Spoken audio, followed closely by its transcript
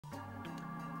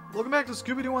Welcome back to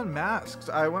Scooby-Doo Unmasked.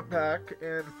 I went back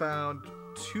and found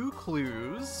 2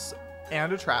 clues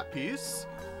and a trap piece,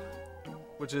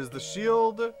 which is the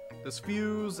shield, this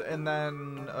fuse, and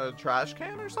then a trash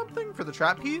can or something for the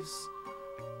trap piece.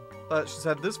 But she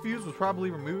said this fuse was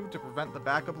probably removed to prevent the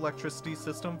backup electricity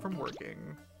system from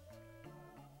working.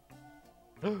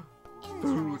 Food.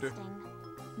 Interesting.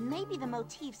 Maybe the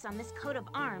motifs on this coat of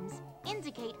arms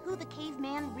indicate who the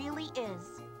caveman really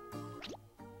is.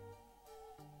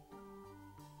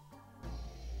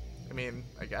 I mean,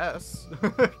 I guess.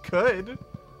 Could.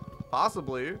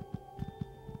 Possibly.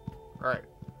 Alright.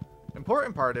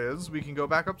 Important part is we can go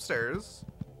back upstairs.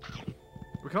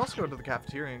 We can also go to the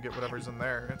cafeteria and get whatever's in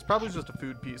there. It's probably just a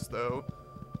food piece, though.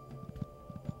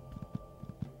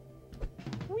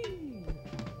 Whee!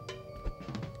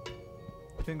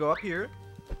 We can go up here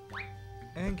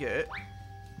and get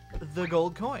the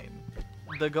gold coin.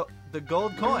 The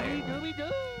gold coin.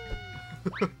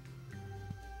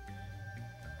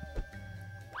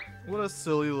 What a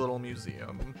silly little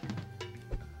museum.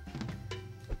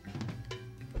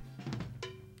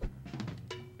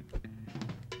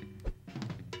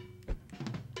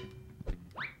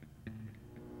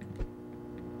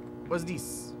 What's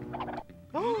this?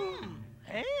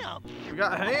 Ham! We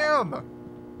got ham!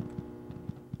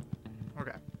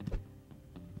 Okay.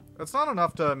 That's not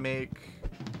enough to make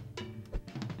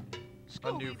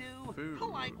a new food.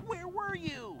 Like, where were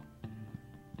you?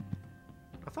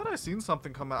 I thought I seen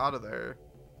something come out of there.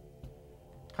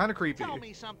 Kind of creepy. Tell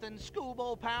me something,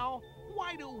 Scooby pal.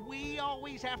 Why do we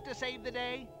always have to save the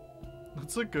day?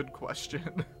 That's a good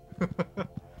question.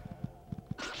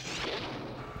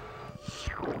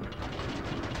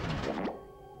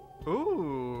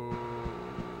 Ooh.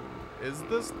 Is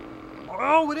this...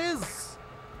 Oh, it is!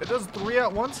 It does 3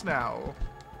 at once now.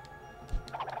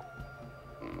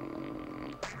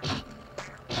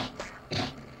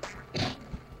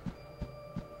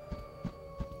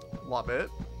 Love it.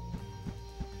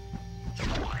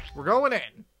 We're going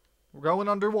in. We're going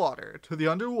underwater to the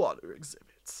underwater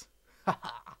exhibits.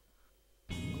 Haha.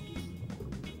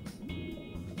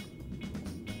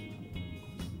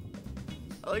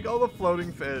 I like all the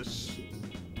floating fish.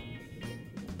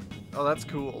 Oh, that's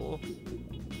cool.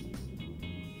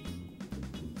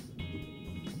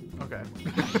 Okay.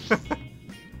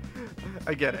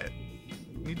 I get it.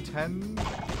 Need 10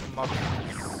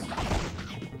 muffins.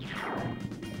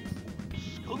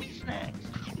 Scooby snacks.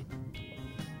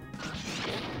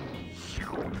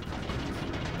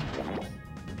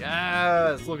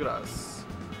 Yes, look at us.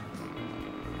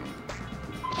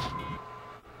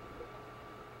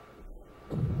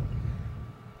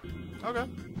 Okay.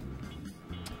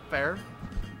 Fair.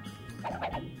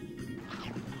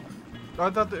 Oh, I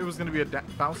thought that it was going to be a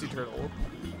bouncy turtle.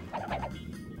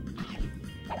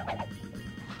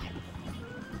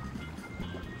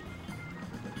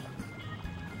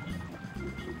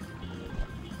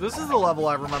 This is the level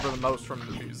I remember the most from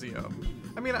the museum.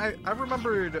 I mean, I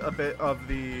remembered a bit of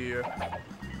the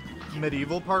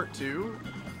medieval part too.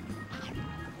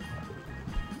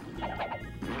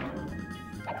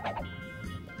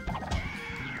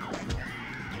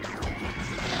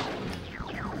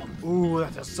 Ooh,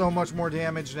 that does so much more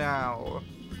damage now.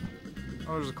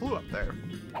 Oh, there's a clue up there.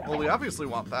 Well, we obviously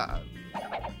want that.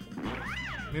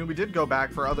 I mean, we did go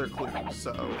back for other clues,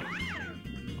 so...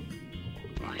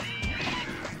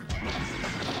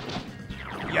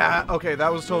 Yeah, okay,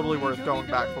 that was totally worth going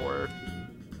back for.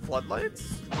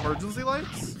 Floodlights? Emergency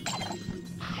lights?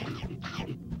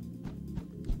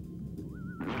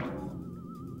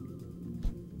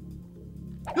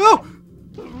 No!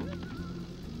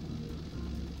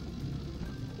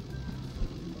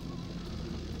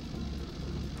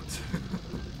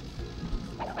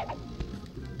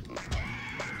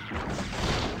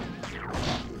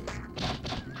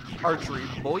 Archery,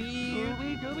 boy.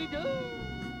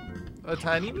 A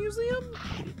tiny museum?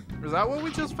 Is that what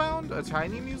we just found? A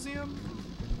tiny museum?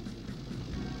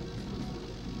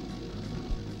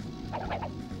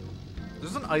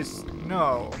 There's an ice...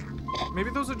 No. Maybe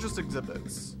those are just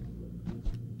exhibits.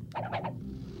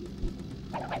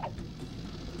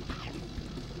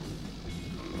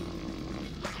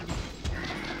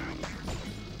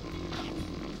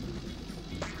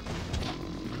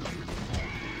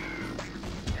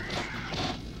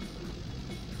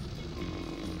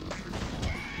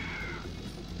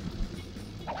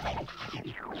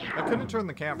 I couldn't turn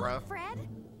the camera. Fred?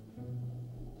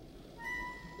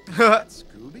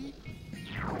 Scooby?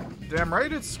 Damn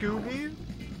right it's Scooby.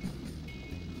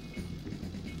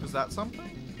 Is that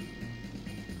something?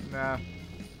 Nah.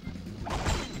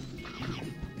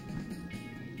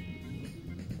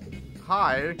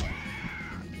 Hi.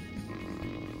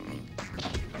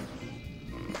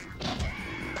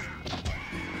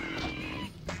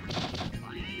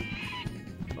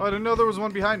 Oh, I didn't know there was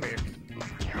one behind me.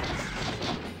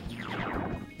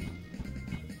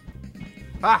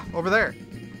 Ah, over there.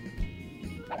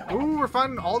 Ooh, we're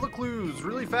finding all the clues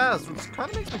really fast, which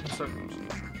kind of makes me concerned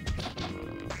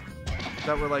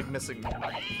that we're like missing.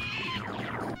 I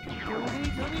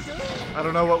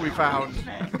don't know what we found.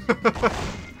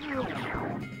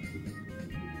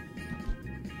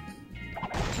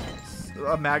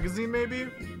 A magazine, maybe?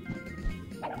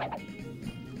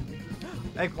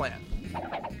 Eggplant.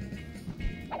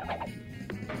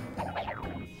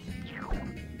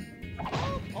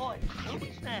 Oh boy,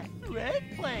 Scooby snack.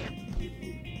 Eggplant.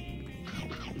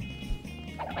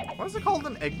 Why is it called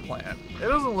an eggplant? It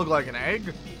doesn't look like an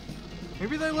egg.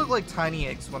 Maybe they look like tiny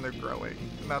eggs when they're growing,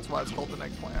 and that's why it's called an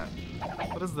eggplant.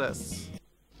 What is this?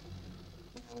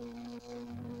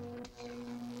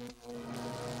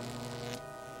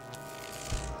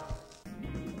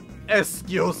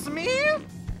 Excuse me?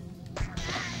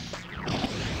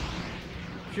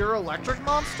 Pure electric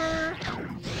monster?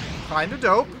 Kinda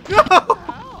dope. No!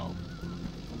 Oh.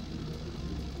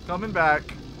 Coming back.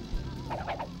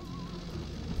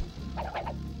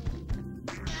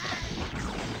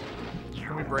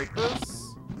 Can we break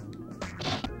this?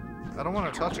 I don't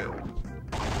want to touch it.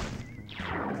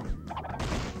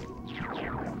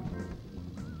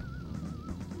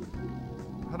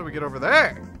 How do we get over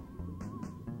there?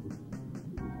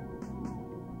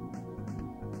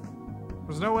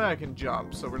 There's no way I can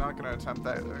jump, so we're not going to attempt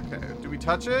that. Okay, do we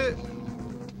touch it?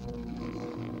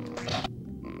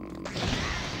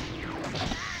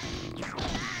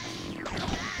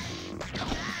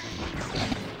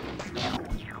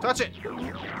 Touch it!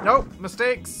 Nope,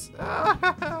 mistakes.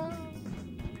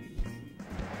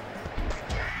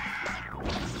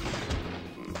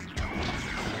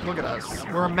 Look at us.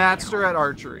 We're a master at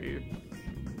archery.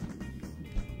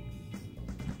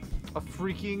 A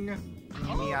freaking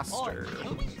master.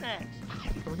 Scooby snacks.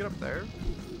 Can we get up there?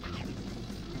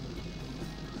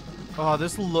 Oh,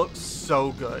 this looks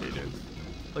so good.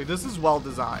 Like, this is well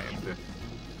designed.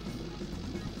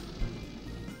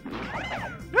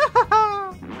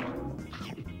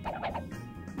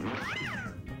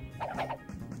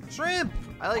 Shrimp!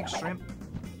 I like shrimp.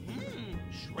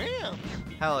 Shrimp.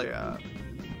 Hell yeah.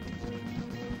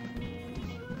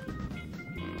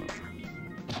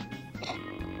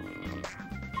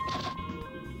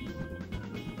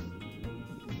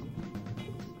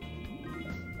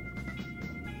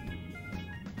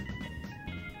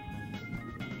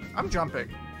 I'm jumping.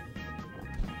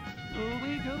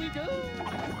 Scooby, Scooby, Doo.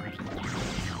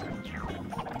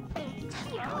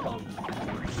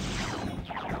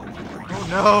 Oh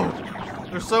no!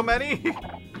 There's so many!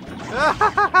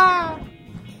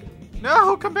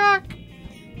 No, come back!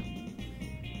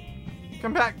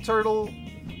 Come back, turtle.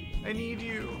 I need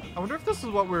you. I wonder if this is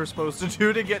what we were supposed to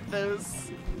do to get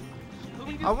this.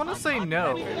 I want to say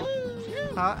no.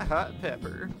 Hot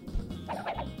pepper.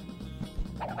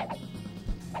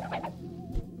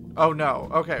 Oh no.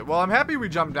 Okay, well I'm happy we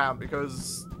jumped down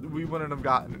because we wouldn't have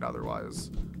gotten it otherwise.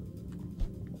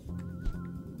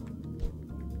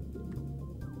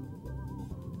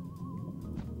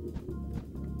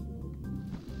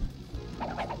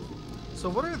 So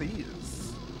what are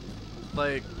these?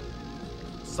 Like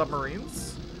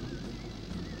submarines?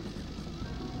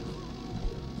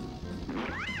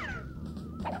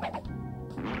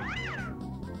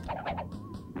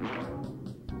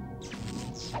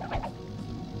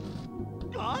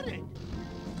 Got it.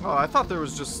 Oh, I thought there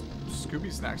was just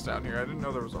Scooby snacks down here. I didn't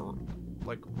know there was a,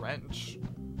 like, wrench.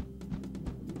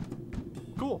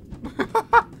 Cool.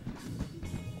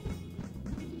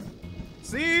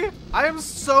 See? I am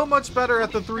so much better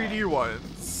at the 3D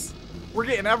ones. We're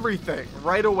getting everything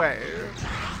right away.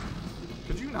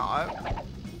 Could you not?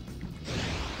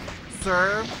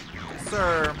 Sir?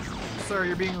 Sir? Sir,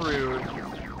 you're being rude.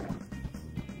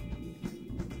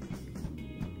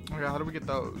 Okay, how do we get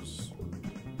those?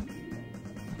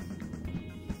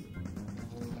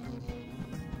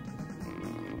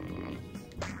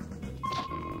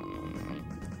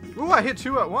 Ooh, I hit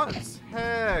two at once.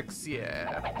 Heck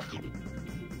yeah.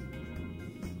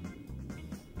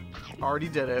 Already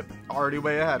did it. Already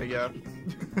way ahead of you.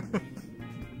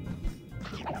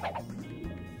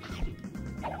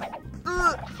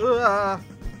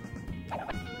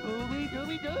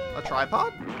 A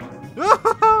tripod?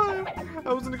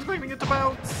 I wasn't expecting it to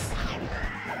bounce.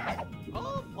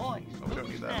 Oh boy. Oh, we don't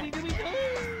need that.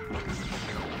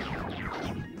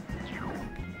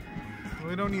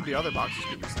 We don't need the other box of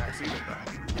Scooby snacks either, though.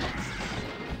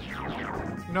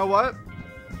 You know what?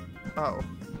 Oh.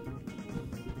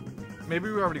 Maybe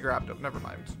we already grabbed them. Never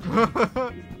mind.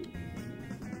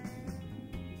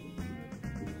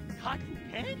 Cotton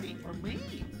Handy for me.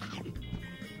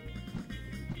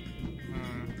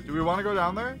 Do we want to go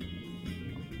down there?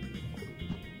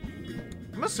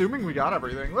 I'm assuming we got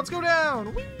everything. Let's go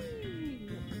down! Whee!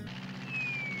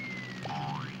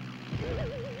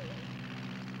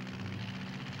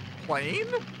 Plane?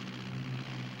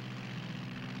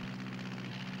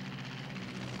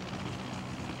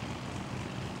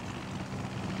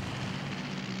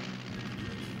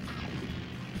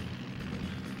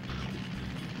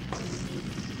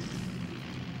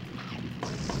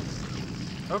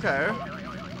 Okay.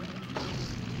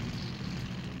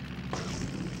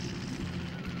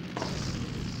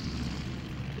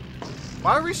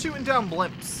 Why are we shooting down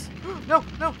blimps? No,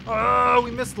 no! Oh,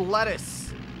 we missed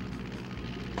lettuce.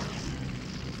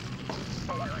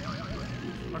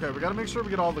 Okay, we gotta make sure we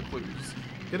get all the clues.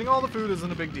 Getting all the food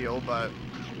isn't a big deal, but...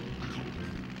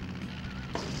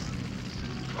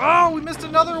 Oh, we missed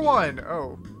another one!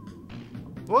 Oh.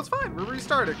 Well, it's fine. We're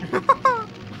restarting.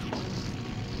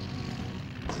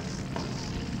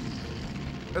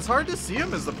 It's hard to see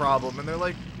them is the problem, and they're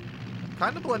like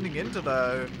kind of blending into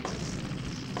the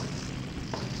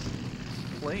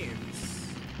planes.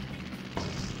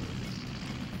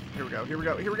 Here we go, here we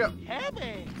go, here we go.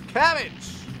 Cabbage. Cabbage!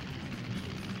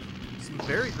 Some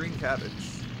very green cabbage.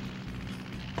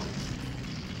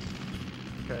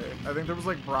 Okay, I think there was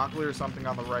like broccoli or something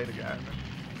on the right again.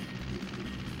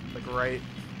 Like right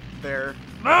there.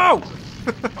 No!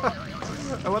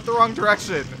 I went the wrong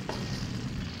direction.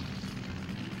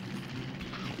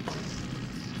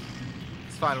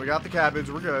 Fine, we got the cabbage,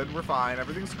 we're good, we're fine,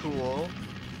 everything's cool.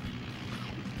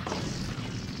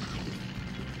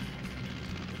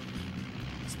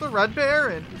 It's the Red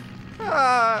Baron.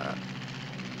 Ah.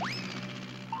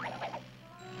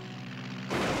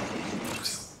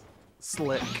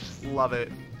 Slick, love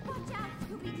it. Watch out,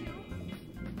 Scooby-Doo.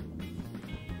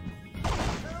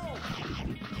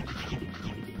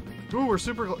 Ooh, we're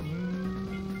super okay.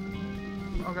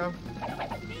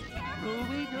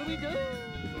 Gooby, gooby, doo.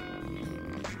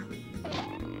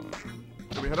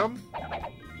 Did we hit him?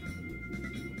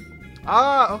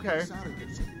 Ah, okay.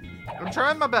 I'm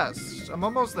trying my best. I'm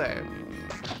almost there.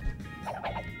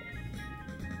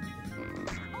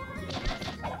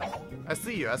 I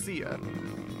see you, I see you.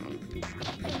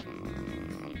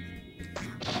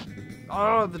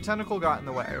 Oh, the tentacle got in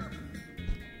the way.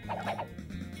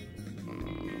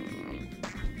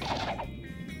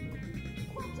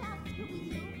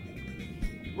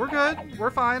 We're good.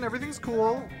 We're fine. Everything's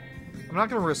cool. I'm not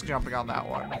going to risk jumping on that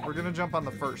one. We're going to jump on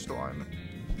the first one.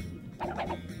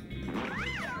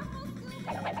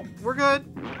 We're good.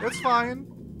 It's fine.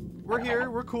 We're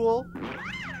here. We're cool.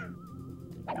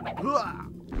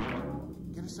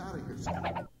 Get us out of here,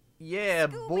 Scooby. Yeah,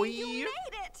 boy. You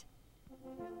made it.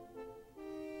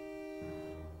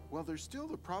 Well, there's still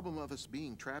the problem of us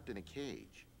being trapped in a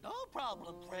cage. No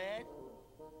problem, Fred.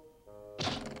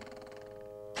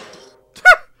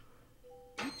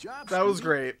 Good job, That was Scooby.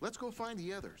 great. Let's go find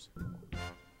the others.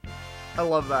 I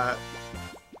love that.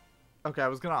 Okay, I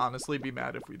was gonna honestly be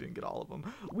mad if we didn't get all of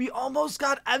them. We almost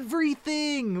got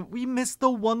everything! We missed the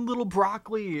one little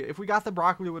broccoli. If we got the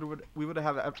broccoli, we would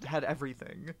have had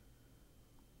everything.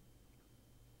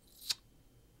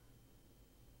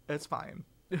 It's fine.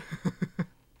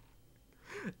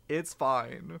 It's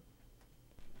fine.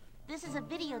 This is a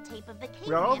videotape of the caveman We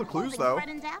got all the clues, holding though. Fred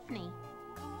and Daphne.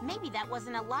 Maybe that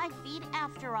wasn't a live feed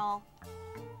after all.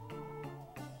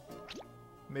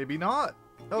 Maybe not.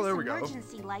 Oh, there we go. This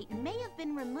emergency light may have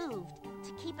been removed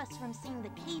to keep us from seeing the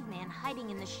caveman hiding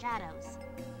in the shadows.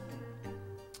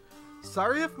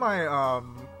 Sorry if my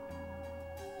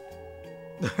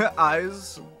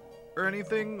eyes or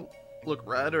anything look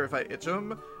red or if I itch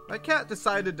them. My cat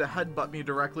decided to headbutt me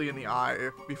directly in the eye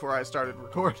before I started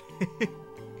recording.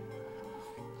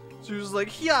 She was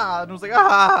like, yeah, and I was like,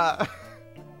 ah.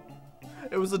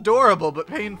 It was adorable but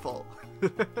painful.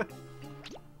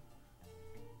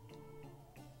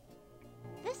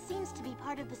 This seems to be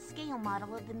part of the scale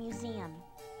model of the museum.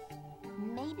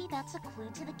 Maybe that's a clue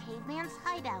to the caveman's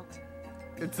hideout.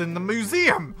 It's in the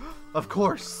museum, of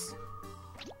course.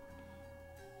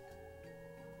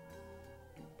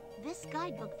 This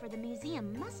guidebook for the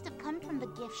museum must have come from the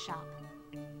gift shop.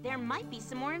 There might be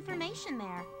some more information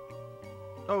there.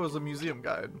 Oh, it was a museum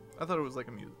guide. I thought it was like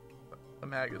a The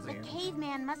magazine.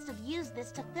 caveman must have used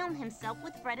this to film himself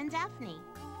with Fred and Daphne,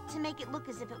 to make it look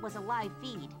as if it was a live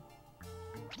feed.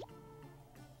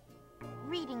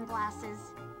 Reading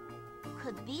glasses.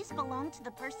 Could these belong to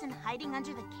the person hiding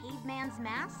under the caveman's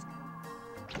mask?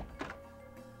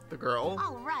 The girl?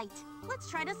 All right, let's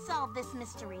try to solve this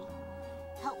mystery.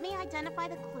 Help me identify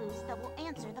the clues that will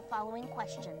answer the following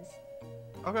questions.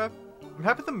 Okay. I'm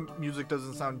happy the music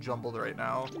doesn't sound jumbled right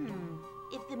now.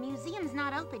 If the museum's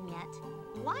not open yet,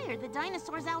 why are the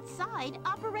dinosaurs outside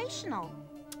operational?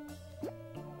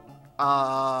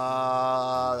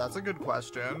 That's a good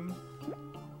question.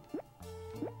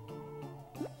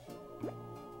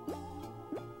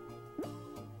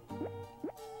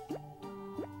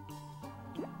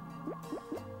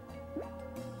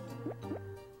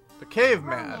 The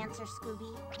caveman. Wrong answer,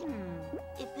 Scooby.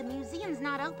 If the museum's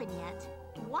not open yet,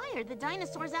 why are the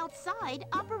dinosaurs outside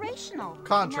operational?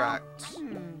 Contract.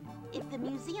 No. If the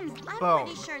museum's... I'm Bone.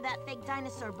 pretty sure that fake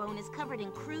dinosaur bone is covered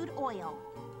in crude oil.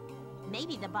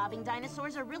 Maybe the bobbing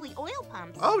dinosaurs are really oil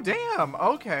pumps. Oh, damn.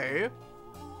 Okay.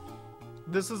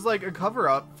 This is like a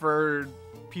cover-up for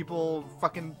people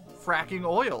fucking fracking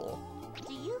oil.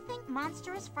 Do you think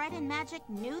Monstrous Fred and Magic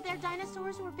knew their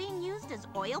dinosaurs were being used as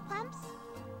oil pumps?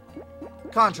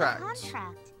 Contract.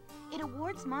 Contract. It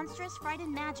awards Monstrous Fright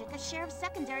and Magic a share of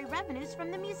secondary revenues from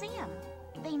the museum.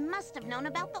 They must have known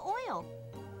about the oil.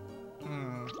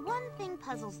 One thing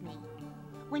puzzles me.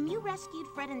 When you rescued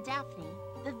Fred and Daphne,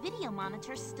 the video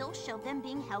monitors still showed them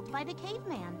being held by the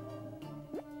caveman.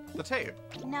 The tape.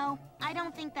 No, I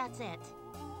don't think that's it.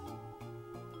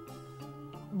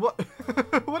 What?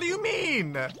 What do you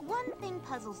mean? One thing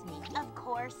puzzles me, of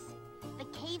course. The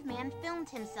caveman filmed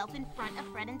himself in front of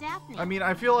Fred and Daphne. I mean,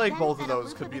 I feel like Then both of fed a those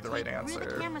loop could be the right tape through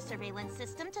answer. the camera surveillance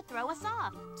system to throw us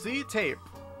off. See? Tape.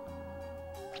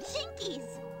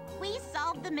 Jinkies! We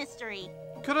solved the mystery.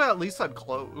 Could have at least said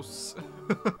close.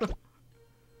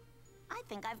 I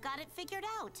think I've got it figured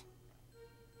out.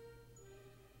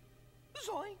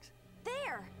 Zoinks!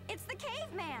 There! It's the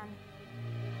caveman!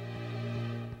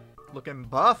 Looking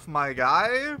buff, my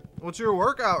guy. What's your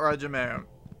workout regimen?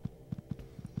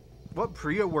 What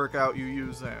pre-workout you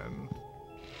using?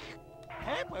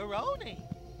 Pepperoni!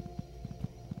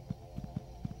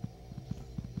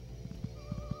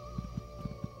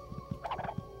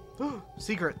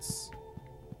 Secrets.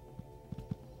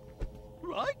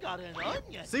 I got an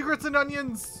onion! Secrets and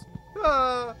onions.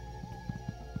 Ah.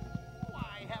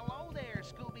 Why, hello there,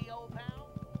 Scooby, old pal.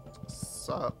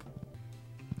 Sup?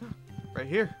 Right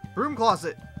here. Broom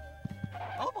closet.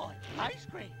 Oh boy, ice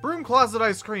cream! Broom closet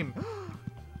ice cream.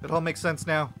 It all makes sense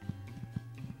now.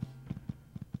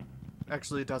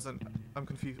 Actually, it doesn't. I'm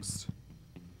confused.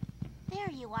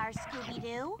 There you are,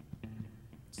 Scooby-Doo.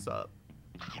 Sup?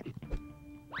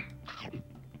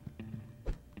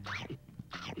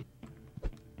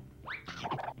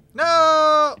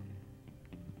 No!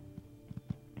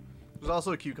 There's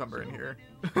also a cucumber in here.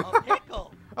 A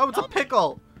pickle! Oh, it's a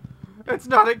pickle! It's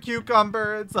not a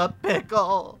cucumber, it's a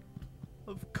pickle!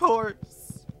 Of course.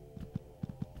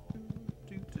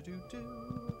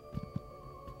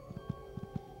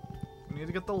 We need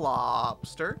to get the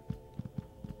lobster.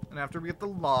 And after we get the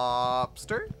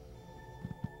lobster...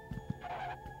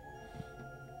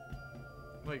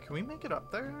 Wait, can we make it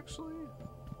up there, actually?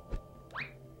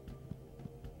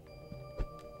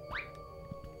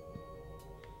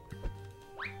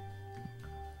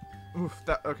 Oof,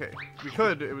 that, okay. We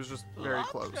could, it was just very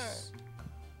Lobster. close.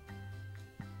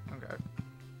 Okay.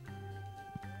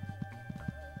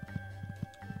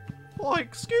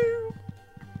 Like Scoob!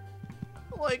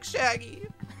 Like Shaggy!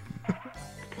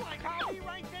 Like, I'll be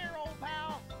right there, old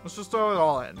pal! Let's just throw it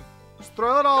all in. Just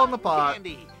throw it all in the pot.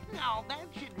 Candy! Now that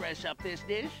should dress up this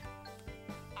dish.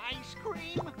 Ice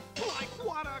cream? Like,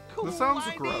 what a cool This sounds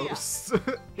idea. gross.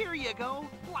 Here you go.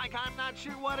 Like, I'm not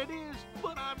sure what it is,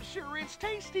 but I'm sure it's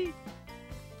tasty.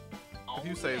 If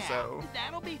you say so.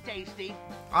 That'll be tasty.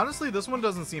 Honestly, this one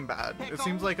doesn't seem bad. It Pickle?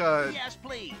 seems like a Yes,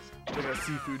 please.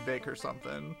 seafood bake or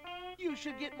something. You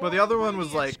should get But more the other one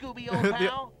was like ingredients, Scooby, old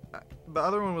pal. the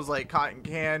other one was like cotton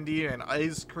candy and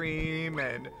ice cream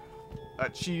and a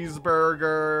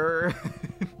cheeseburger,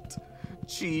 and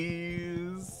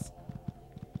cheese,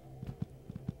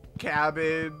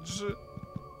 cabbage.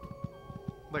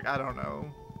 Like, I don't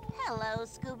know. Hello,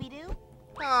 Scooby-Doo.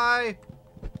 Hi.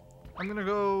 I'm gonna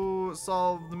go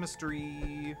solve the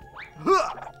mystery. Hello,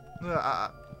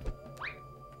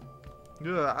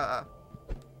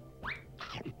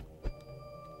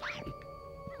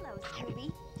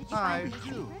 Scooby. Did you Hi. find these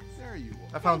secrets? There you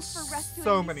I are. found Thanks for rescuing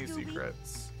so me, many Scooby.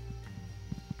 secrets.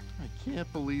 I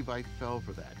can't believe I fell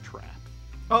for that trap.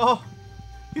 Oh,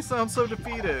 he sounds so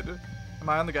defeated. Am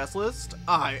I on the guest list?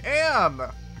 I am!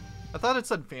 I thought it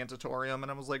said Fantatorium,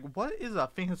 and I was like, what is a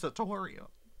Fantatorium?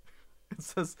 It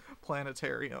says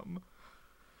Planetarium.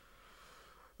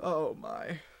 Oh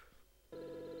my.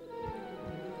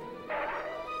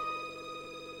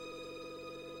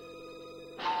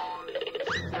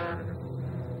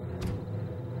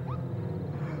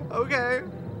 Okay.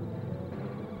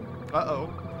 Uh-oh.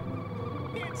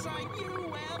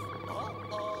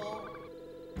 Uh-oh.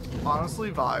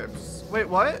 Honestly, vibes. Wait,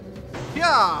 what?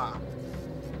 Yeah!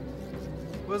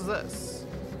 What is this?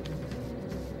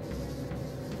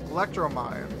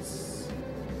 Electromines.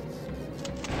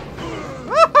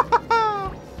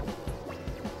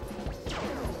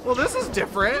 Well, this is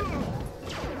different.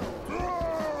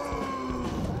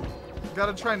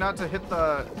 Gotta try not to hit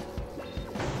the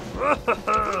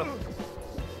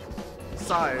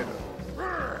side.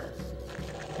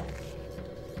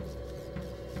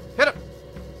 Hit him!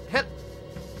 Hit!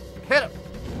 Hit him!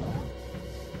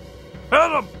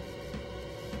 Hit him!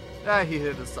 Ah, he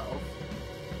hit himself.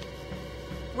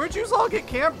 Where'd you all get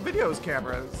videos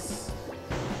cameras?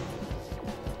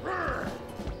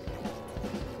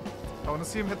 I want to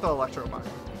see him hit the electro mine.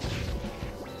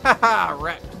 Haha,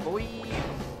 wrecked, boy.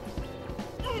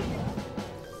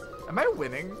 Am I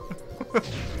winning?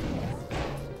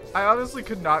 I honestly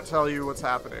could not tell you what's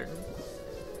happening.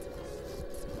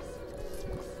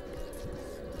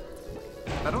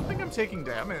 I don't think I'm taking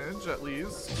damage, at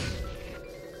least.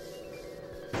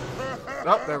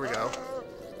 Oh, there we go.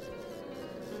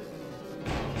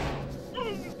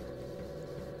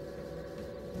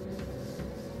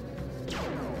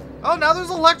 Oh, now there's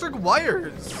electric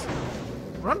wires!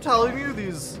 When I'm telling you,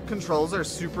 these controls are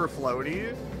super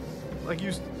floaty. Like,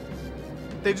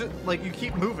 they just, like, you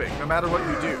keep moving no matter what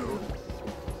you do.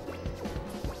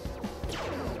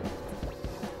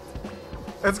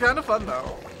 It's kind of fun,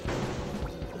 though.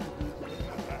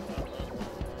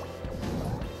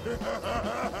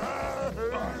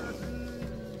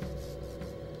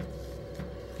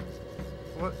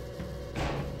 What?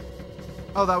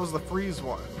 Oh, that was the freeze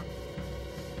one.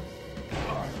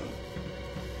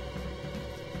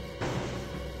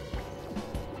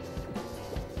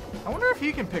 I wonder if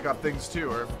he can pick up things too,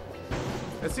 or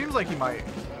it seems like he might.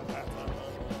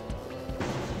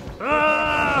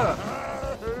 Ah!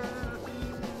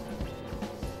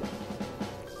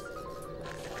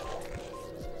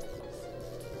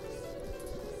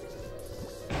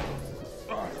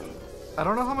 I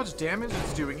don't know how much damage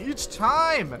it's doing each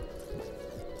time,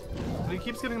 but he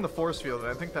keeps getting the force field, and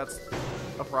I think that's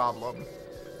a problem.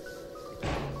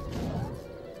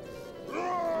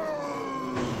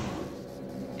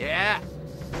 Yeah!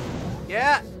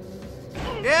 Yeah!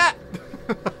 Yeah!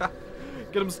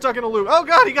 Get him stuck in a loop. Oh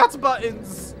god, he got some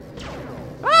buttons!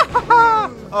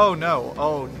 Oh no,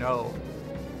 oh no.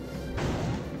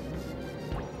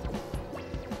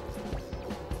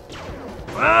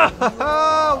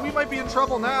 We might be in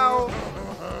trouble now.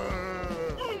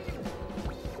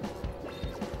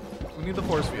 We need the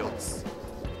force fields.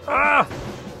 I'm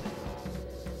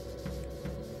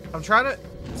trying to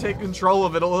take control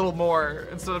of it a little more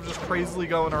instead of just crazily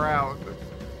going around.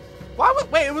 Why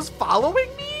would, wait, it was following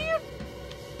me?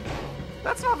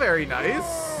 That's not very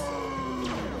nice.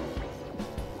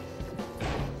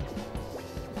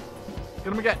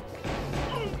 Get him again.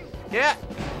 Yeah,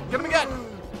 get him again.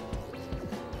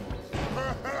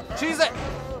 Cheese it.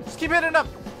 Just keep hitting him.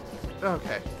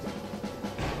 Okay.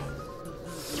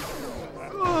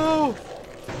 Oh.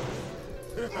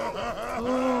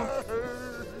 Oh.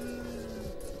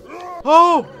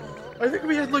 Oh! I think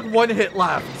we had like one hit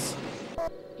left.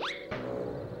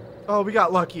 Oh, we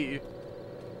got lucky.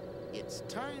 It's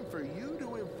time for you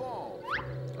to evolve.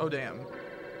 Oh, damn.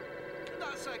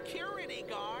 The security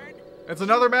guard. It's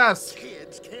another mask.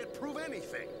 Kids can't prove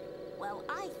anything. Well,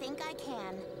 I think I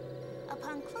can.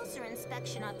 Upon closer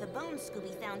inspection of the bone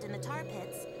Scooby found in the tar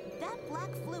pits, that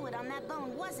black fluid on that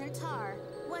bone wasn't tar,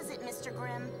 was it, Mr.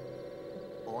 Grimm?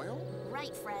 Oil?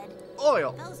 Right, Fred.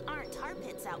 Oil. Those aren't tar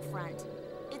pits out front.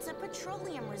 It's a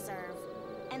petroleum reserve.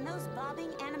 And those bobbing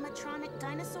animatronic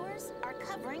dinosaurs are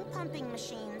covering pumping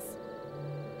machines.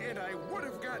 And I would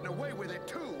have gotten away with it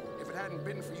too if it hadn't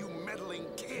been for you meddling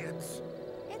kids.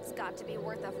 It's got to be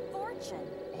worth a fortune.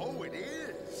 Oh, it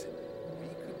is. We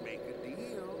could make a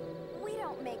deal. We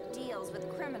don't make deals with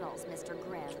criminals, Mr.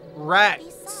 Grimm. Rats.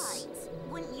 Besides,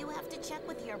 wouldn't you have to check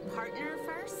with your partner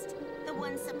first? The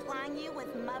one supplying you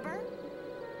with mubber?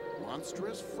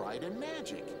 Monstrous fried and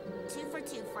magic. 2 for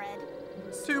 2, Fred.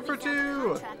 2 for Scooby found a 2.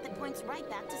 contract that points right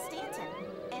back to Stanton.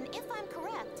 And if I'm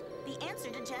correct, the answer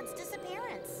to Jed's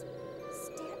disappearance.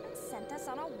 Stanton sent us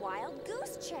on a wild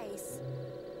goose chase.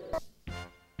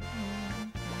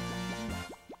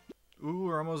 Ooh,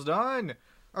 we're almost done.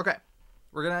 Okay,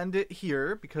 we're gonna end it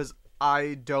here because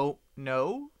I don't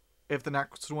know if the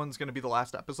next one's gonna be the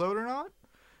last episode or not.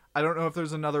 I don't know if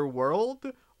there's another world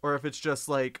or if it's just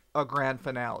like a grand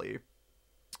finale.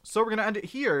 So we're gonna end it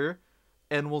here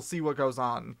and we'll see what goes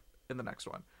on in the next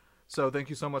one. So thank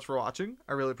you so much for watching.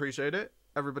 I really appreciate it.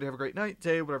 Everybody have a great night,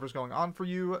 day, whatever's going on for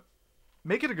you.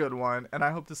 Make it a good one, and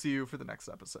I hope to see you for the next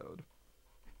episode.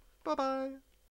 Bye-bye.